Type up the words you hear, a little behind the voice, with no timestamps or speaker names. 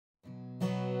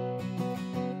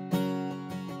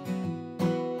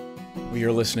We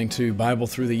are listening to Bible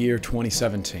Through the Year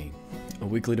 2017, a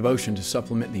weekly devotion to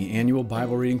supplement the annual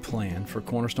Bible reading plan for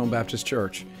Cornerstone Baptist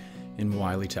Church in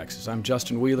Wiley, Texas. I'm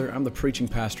Justin Wheeler. I'm the preaching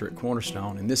pastor at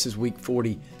Cornerstone, and this is week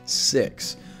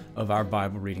 46 of our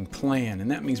Bible reading plan.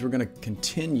 And that means we're going to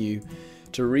continue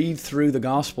to read through the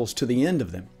Gospels to the end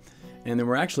of them. And then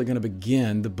we're actually going to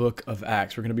begin the book of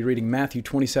Acts. We're going to be reading Matthew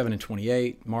 27 and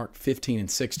 28, Mark 15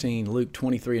 and 16, Luke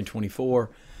 23 and 24,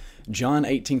 John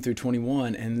 18 through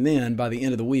 21, and then by the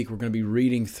end of the week, we're going to be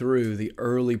reading through the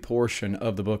early portion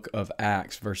of the book of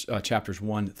Acts, chapters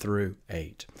 1 through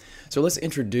 8. So let's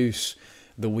introduce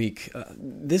the week.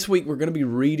 This week, we're going to be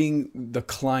reading the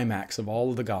climax of all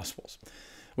of the Gospels,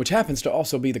 which happens to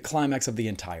also be the climax of the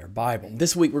entire Bible.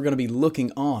 This week, we're going to be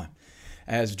looking on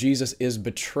as Jesus is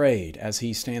betrayed, as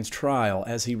he stands trial,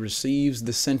 as he receives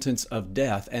the sentence of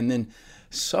death, and then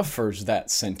suffers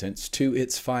that sentence to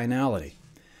its finality.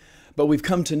 But we've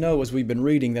come to know as we've been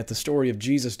reading that the story of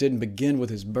Jesus didn't begin with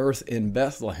his birth in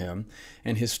Bethlehem,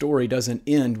 and his story doesn't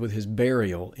end with his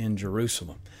burial in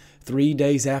Jerusalem. 3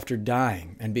 days after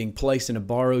dying and being placed in a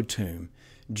borrowed tomb,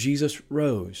 Jesus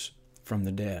rose from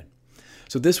the dead.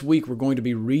 So this week we're going to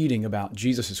be reading about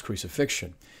Jesus'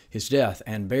 crucifixion, his death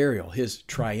and burial, his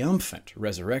triumphant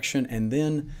resurrection, and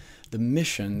then the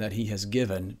mission that he has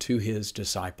given to his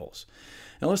disciples.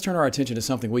 Now let's turn our attention to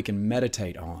something we can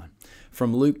meditate on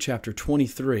from Luke chapter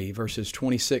 23, verses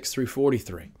 26 through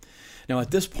 43. Now at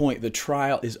this point, the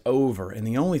trial is over, and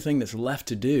the only thing that's left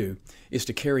to do is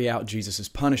to carry out Jesus'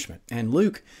 punishment. And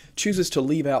Luke chooses to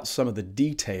leave out some of the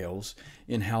details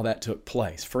in how that took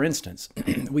place. For instance,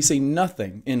 we see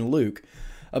nothing in Luke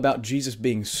about Jesus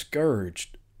being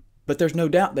scourged, but there's no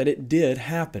doubt that it did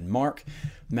happen. Mark,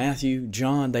 Matthew,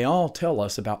 John, they all tell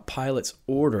us about Pilate's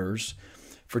orders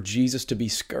for Jesus to be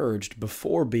scourged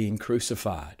before being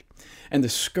crucified. And the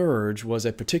scourge was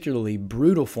a particularly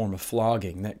brutal form of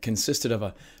flogging that consisted of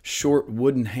a short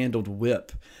wooden-handled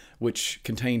whip, which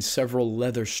contained several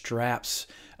leather straps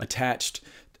attached,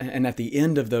 and at the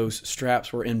end of those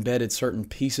straps were embedded certain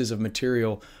pieces of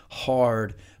material,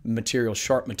 hard material,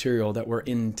 sharp material, that were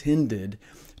intended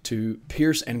to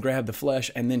pierce and grab the flesh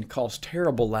and then cause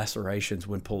terrible lacerations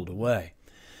when pulled away.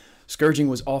 Scourging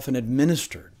was often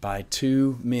administered by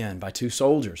two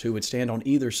soldiers who would stand on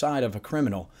either side of a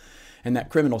criminal, and that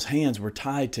criminal's hands were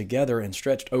tied together and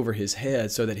stretched over his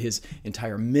head so that his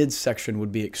entire midsection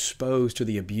would be exposed to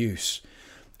the abuse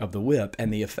of the whip,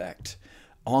 and the effect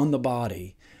on the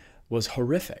body was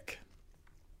horrific.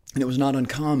 And it was not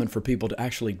uncommon for people to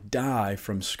actually die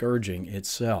from scourging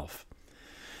itself.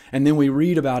 And then we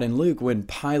read about in Luke when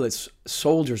Pilate's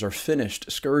soldiers are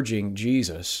finished scourging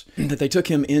Jesus, that they took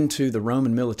him into the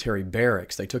Roman military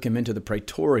barracks. They took him into the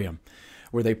praetorium,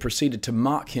 where they proceeded to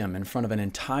mock him in front of an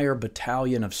entire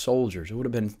battalion of soldiers. It would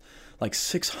have been like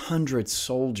 600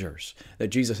 soldiers that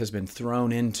Jesus has been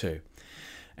thrown into.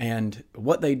 And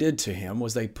what they did to him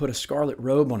was they put a scarlet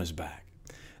robe on his back.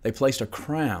 They placed a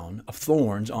crown of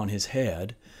thorns on his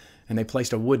head, and they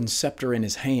placed a wooden scepter in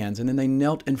his hands, and then they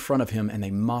knelt in front of him and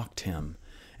they mocked him,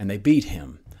 and they beat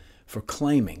him for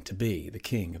claiming to be the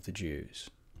king of the Jews.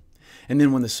 And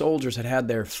then when the soldiers had had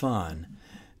their fun,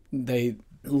 they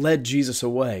led Jesus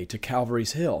away to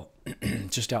Calvary's Hill,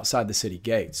 just outside the city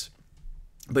gates.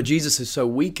 But Jesus is so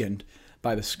weakened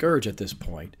by the scourge at this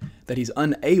point that he's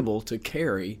unable to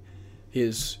carry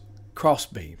his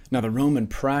crossbeam. Now, the Roman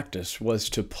practice was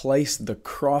to place the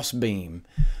crossbeam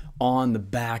on the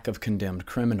back of condemned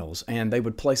criminals, and they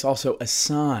would place also a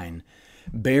sign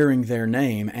bearing their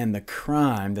name and the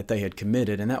crime that they had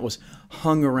committed, and that was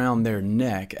hung around their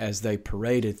neck as they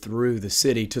paraded through the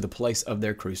city to the place of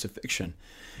their crucifixion.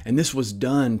 And this was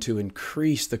done to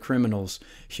increase the criminals'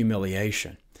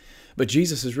 humiliation. But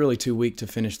Jesus is really too weak to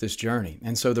finish this journey,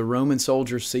 and so the Roman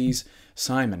soldiers seize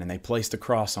Simon and they place the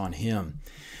cross on him.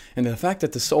 And the fact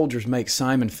that the soldiers make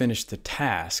Simon finish the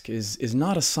task is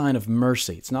not a sign of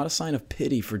mercy. It's not a sign of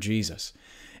pity for Jesus.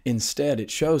 Instead,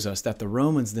 it shows us that the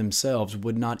Romans themselves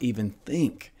would not even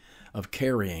think of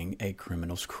carrying a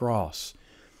criminal's cross.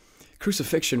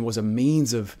 Crucifixion was a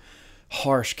means of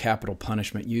harsh capital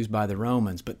punishment used by the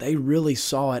Romans, but they really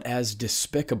saw it as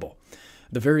despicable.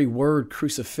 The very word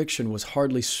crucifixion was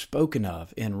hardly spoken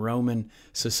of in Roman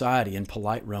society, in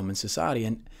polite Roman society,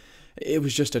 and it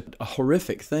was just a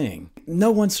horrific thing.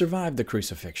 No one survived the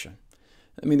crucifixion.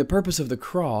 I mean, the purpose of the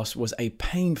cross was a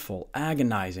painful,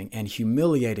 agonizing, and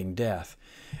humiliating death,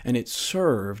 and it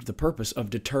served the purpose of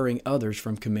deterring others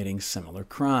from committing similar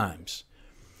crimes.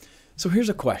 So here's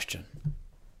a question.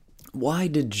 Why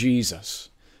did Jesus,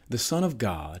 the Son of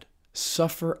God,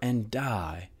 suffer and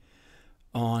die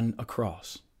on a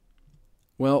cross?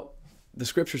 Well, the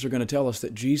scriptures are going to tell us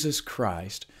that Jesus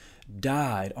Christ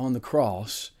died on the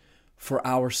cross for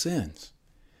our sins.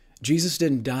 Jesus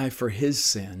didn't die for his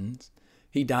sins.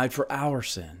 He died for our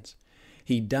sins.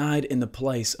 He died in the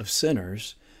place of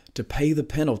sinners to pay the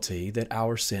penalty that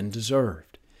our sin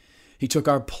deserved. He took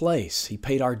our place. He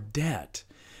paid our debt.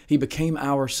 He became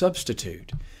our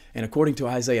substitute. And according to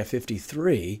Isaiah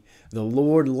 53, the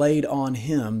Lord laid on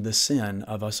him the sin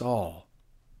of us all.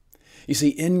 You see,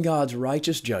 in God's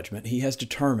righteous judgment, he has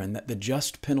determined that the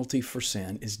just penalty for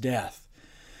sin is death,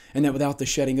 and that without the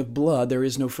shedding of blood, there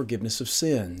is no forgiveness of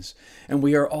sins. And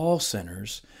we are all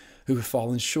sinners who have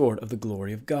fallen short of the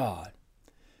glory of God.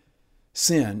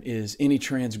 Sin is any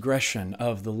transgression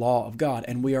of the law of God,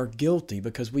 and we are guilty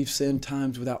because we've sinned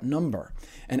times without number.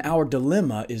 And our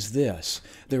dilemma is this: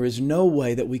 there is no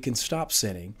way that we can stop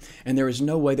sinning, and there is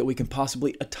no way that we can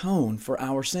possibly atone for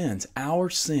our sins. Our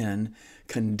sin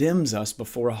condemns us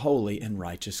before a holy and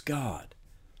righteous God.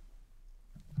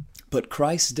 But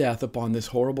Christ's death upon this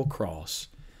horrible cross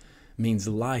means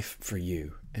life for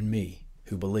you and me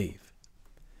who believe.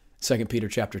 2 Peter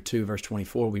chapter 2, verse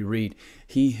 24, we read,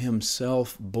 He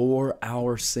himself bore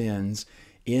our sins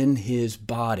in his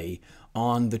body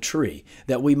on the tree,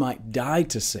 that we might die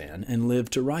to sin and live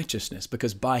to righteousness,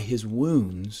 because by his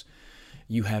wounds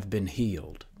you have been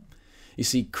healed. You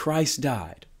see, Christ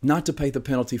died not to pay the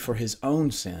penalty for his own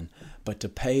sin, but to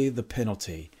pay the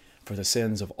penalty for the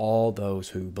sins of all those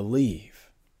who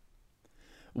believe.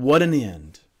 What an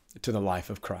end to the life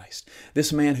of Christ.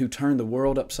 This man who turned the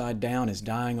world upside down is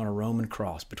dying on a Roman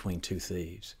cross between two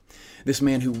thieves. This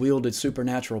man who wielded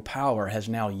supernatural power has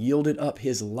now yielded up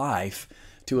his life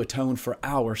to atone for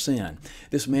our sin.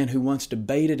 This man who once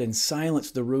debated and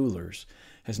silenced the rulers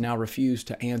has now refused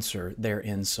to answer their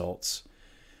insults.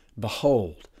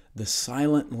 Behold, the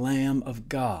silent Lamb of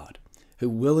God who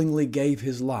willingly gave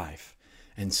his life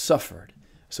and suffered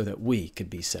so that we could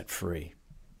be set free.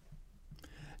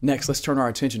 Next, let's turn our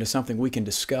attention to something we can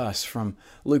discuss from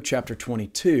Luke chapter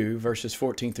 22, verses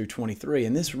 14 through 23,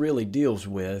 and this really deals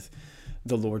with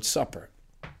the Lord's Supper.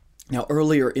 Now,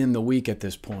 earlier in the week at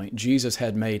this point, Jesus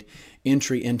had made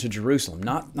entry into Jerusalem,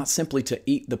 not simply to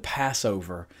eat the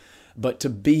Passover, but to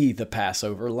be the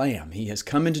Passover lamb. He has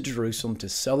come into Jerusalem to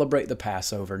celebrate the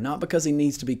Passover, not because he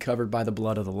needs to be covered by the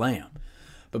blood of the lamb,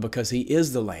 but because he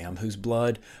is the lamb whose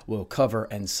blood will cover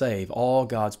and save all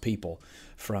God's people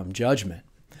from judgment.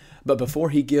 But before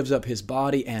he gives up his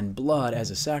body and blood as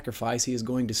a sacrifice, he is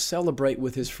going to celebrate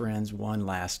with his friends one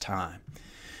last time.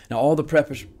 Now, all the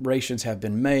preparations have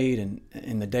been made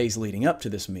in the days leading up to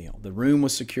this meal. The room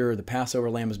was secure, the Passover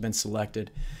lamb has been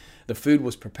selected, the food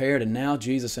was prepared, and now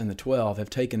Jesus and the 12 have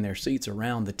taken their seats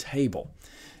around the table.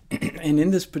 And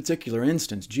in this particular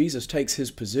instance, Jesus takes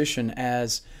his position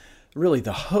as really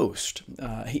the host.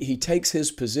 He takes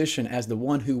his position as the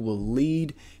one who will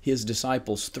lead his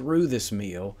disciples through this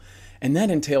meal, and that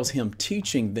entails him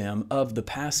teaching them of the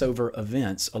Passover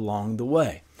events along the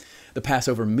way. The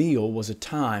Passover meal was a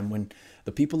time when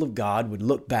the people of God would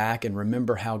look back and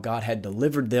remember how God had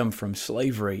delivered them from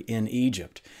slavery in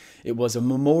Egypt. It was a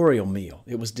memorial meal.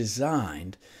 It was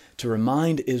designed to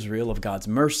remind Israel of God's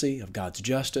mercy, of God's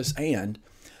justice, and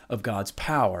of God's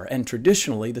power. And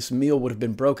traditionally, this meal would have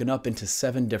been broken up into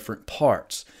 7 different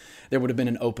parts. There would have been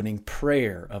an opening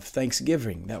prayer of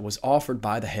thanksgiving that was offered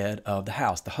by the head of the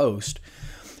house, the host.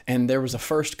 And there was a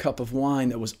first cup of wine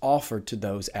that was offered to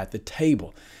those at the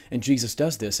table. And Jesus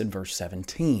does this in verse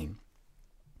 17.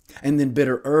 And then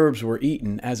bitter herbs were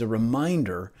eaten as a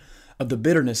reminder of the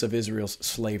bitterness of Israel's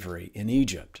slavery in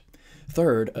Egypt.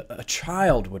 Third, a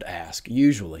child would ask,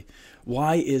 usually,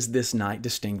 why is this night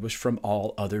distinguished from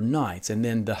all other nights? And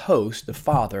then the host, the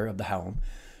father of the home,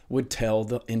 would tell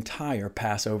the entire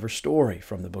Passover story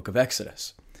from the book of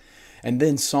Exodus. And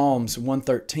then Psalms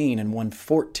 113 and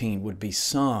 114 would be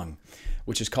sung,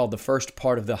 which is called the first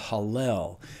part of the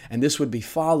Hallel. And this would be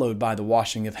followed by the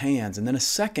washing of hands, and then a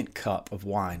second cup of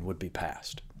wine would be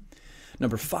passed.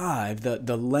 Number 5,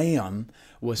 the lamb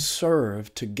was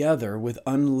served together with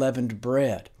unleavened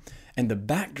bread. And the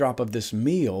backdrop of this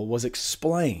meal was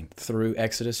explained through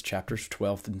Exodus chapters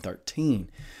 12 and 13,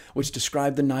 which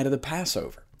described the night of the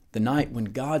Passover, the night when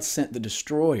God sent the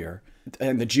destroyer,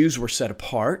 and the Jews were set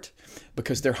apart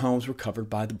because their homes were covered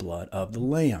by the blood of the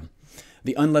Lamb.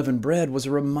 The unleavened bread was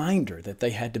a reminder that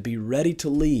they had to be ready to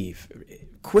leave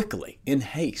quickly, in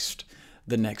haste,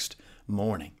 the next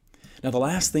morning. Now, the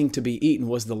last thing to be eaten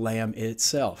was the lamb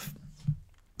itself.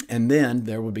 And then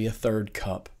there would be a third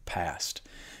cup passed.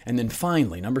 And then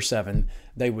finally, number 7,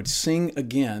 they would sing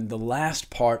again the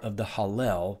last part of the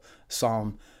Hallel,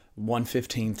 Psalm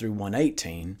 115 through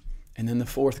 118, and then the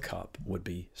fourth cup would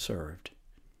be served.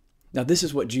 Now, this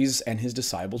is what Jesus and his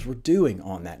disciples were doing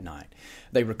on that night.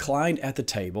 They reclined at the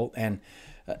table, and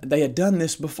they had done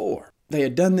this before. They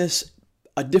had done this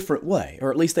a different way,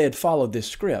 or at least they had followed this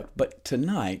script. But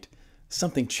tonight,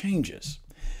 something changes.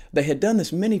 They had done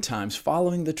this many times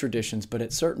following the traditions, but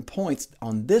at certain points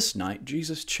on this night,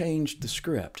 Jesus changed the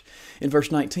script. In verse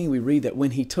 19, we read that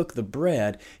when he took the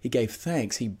bread, he gave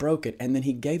thanks, he broke it, and then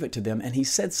he gave it to them, and he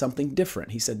said something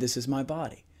different. He said, "This is my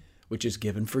body, which is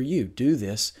given for you. Do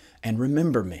this and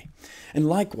remember me." And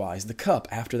likewise, the cup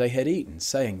after they had eaten,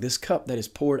 saying, "This cup that is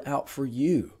poured out for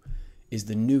you is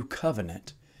the new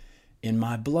covenant in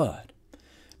my blood."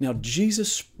 Now,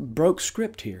 Jesus broke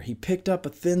script here. He picked up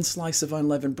a thin slice of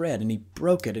unleavened bread and he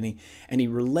broke it and he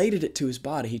related it to his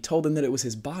body. He told them that it was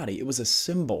his body. It was a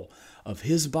symbol of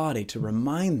his body to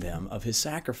remind them of his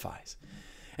sacrifice.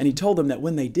 And he told them that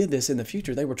when they did this in the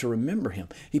future, they were to remember him.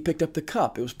 He picked up the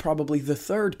cup. It was probably the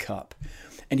third cup.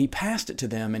 And he passed it to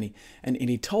them and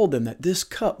he told them that this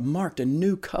cup marked a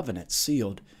new covenant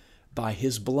sealed by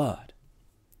his blood.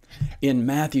 In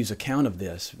Matthew's account of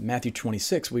this, Matthew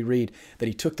 26, we read that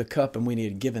he took the cup and when he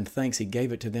had given thanks, he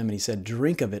gave it to them and he said,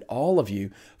 "Drink of it, all of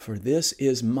you, for this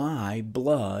is my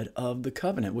blood of the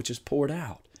covenant, which is poured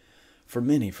out for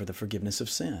many for the forgiveness of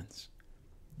sins."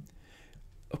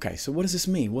 Okay, so what does this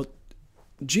mean? Well,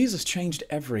 Jesus changed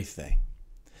everything.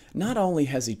 Not only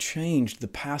has he changed the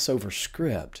Passover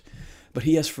script, but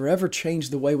he has forever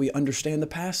changed the way we understand the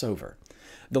Passover.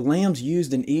 The lambs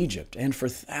used in Egypt and for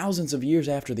thousands of years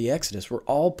after the Exodus were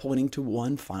all pointing to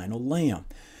one final lamb,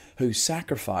 whose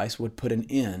sacrifice would put an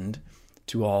end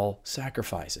to all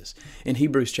sacrifices. In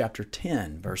Hebrews chapter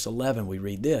 10, verse 11, we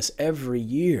read this: "Every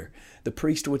year the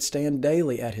priest would stand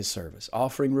daily at his service,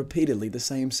 offering repeatedly the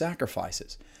same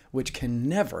sacrifices, which can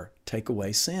never take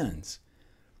away sins.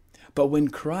 But when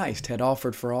Christ had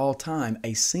offered for all time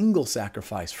a single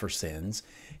sacrifice for sins,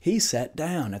 he sat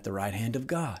down at the right hand of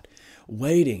God,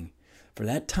 waiting for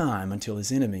that time until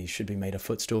his enemies should be made a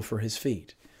footstool for his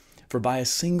feet. For by a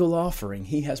single offering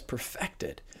he has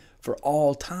perfected for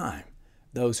all time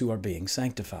those who are being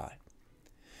sanctified."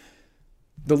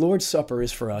 The Lord's Supper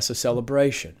is for us a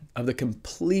celebration of the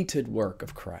completed work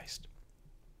of Christ.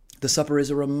 The supper is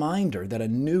a reminder that a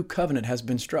new covenant has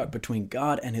been struck between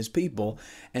God and his people,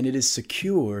 and it is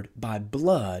secured by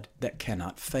blood that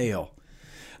cannot fail.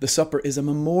 The supper is a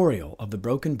memorial of the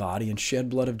broken body and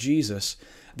shed blood of Jesus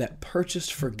that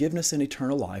purchased forgiveness and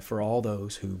eternal life for all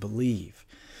those who believe.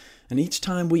 And each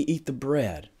time we eat the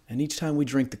bread and each time we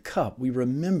drink the cup, we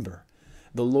remember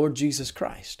the Lord Jesus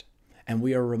Christ, and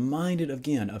we are reminded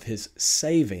again of his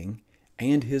saving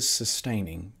and his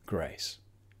sustaining grace.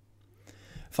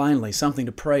 Finally, something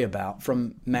to pray about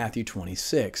from Matthew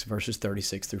 26, verses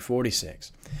 36 through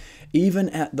 46. Even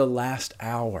at the last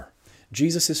hour,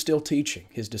 Jesus is still teaching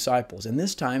his disciples, and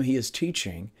this time he is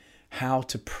teaching how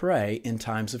to pray in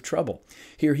times of trouble.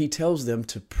 Here he tells them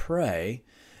to pray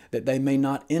that they may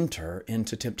not enter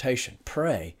into temptation.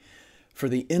 Pray for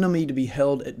the enemy to be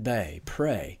held at bay.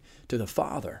 Pray to the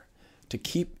Father to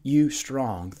keep you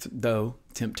strong, though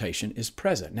temptation is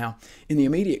present. Now, in the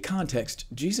immediate context,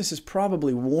 Jesus is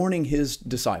probably warning his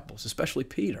disciples, especially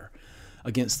Peter,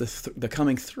 against the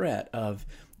coming threat of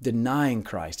denying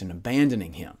Christ and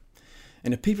abandoning him.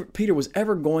 And if Peter was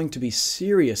ever going to be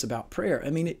serious about prayer,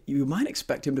 you might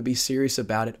expect him to be serious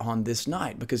about it on this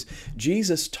night, because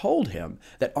Jesus told him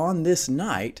that on this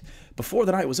night, before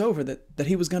the night was over, that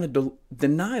he was going to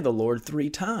deny the Lord 3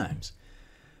 times.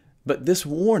 But this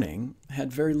warning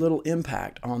had very little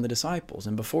impact on the disciples,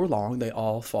 and before long, they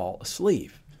all fall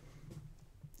asleep.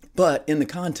 But in the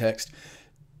context,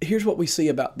 here's what we see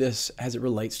about this as it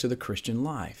relates to the Christian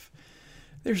life.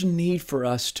 There's a need for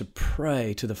us to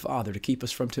pray to the Father to keep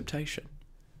us from temptation.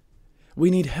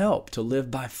 We need help to live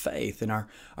by faith, and our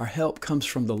help comes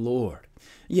from the Lord.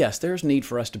 Yes, there's need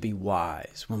for us to be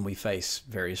wise when we face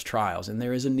various trials, and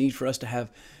there is a need for us to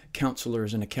have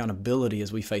counselors and accountability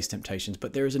as we face temptations,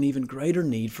 but there is an even greater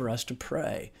need for us to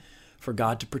pray, for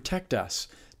God to protect us,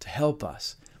 to help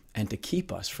us, and to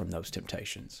keep us from those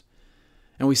temptations.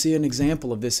 And we see an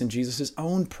example of this in Jesus'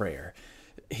 own prayer.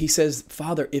 He says,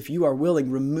 "Father, if you are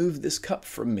willing, remove this cup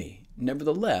from me.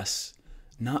 Nevertheless,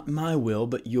 not my will,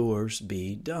 but yours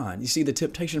be done." You see, the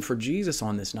temptation for Jesus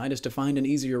on this night is to find an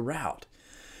easier route.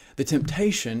 The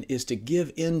temptation is to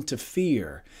give in to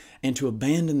fear and to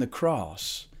abandon the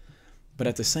cross. But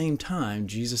at the same time,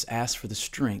 Jesus asks for the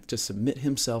strength to submit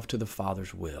himself to the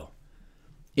Father's will.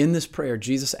 In this prayer,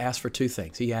 Jesus asks for 2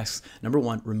 things. He asks, number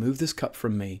 1, remove this cup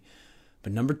from me.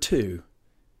 But number 2,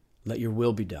 let your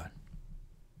will be done.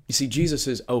 You see, Jesus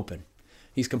is open.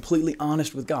 He's completely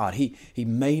honest with God. He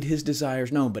made his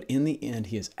desires known, but in the end,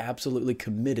 he is absolutely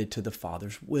committed to the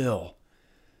Father's will.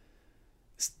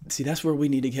 See, that's where we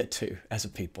need to get to as a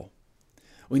people.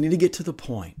 We need to get to the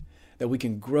point that we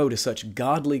can grow to such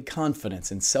godly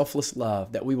confidence and selfless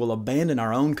love that we will abandon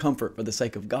our own comfort for the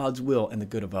sake of God's will and the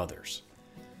good of others.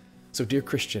 So, dear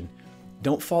Christian,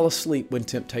 don't fall asleep when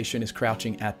temptation is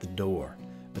crouching at the door,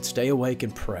 but stay awake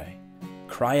and pray.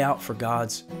 Cry out for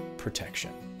God's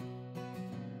protection.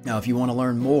 Now, if you want to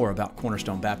learn more about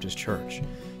Cornerstone Baptist Church,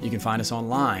 you can find us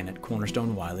online at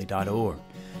cornerstonewiley.org.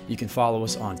 You can follow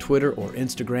us on Twitter or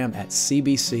Instagram at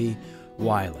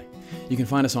CBCWiley. You can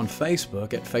find us on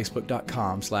Facebook at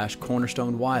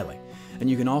facebook.com/cornerstonewiley. And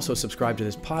you can also subscribe to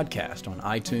this podcast on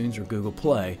iTunes or Google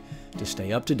Play to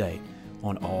stay up to date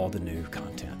on all the new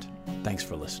content. Thanks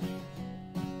for listening.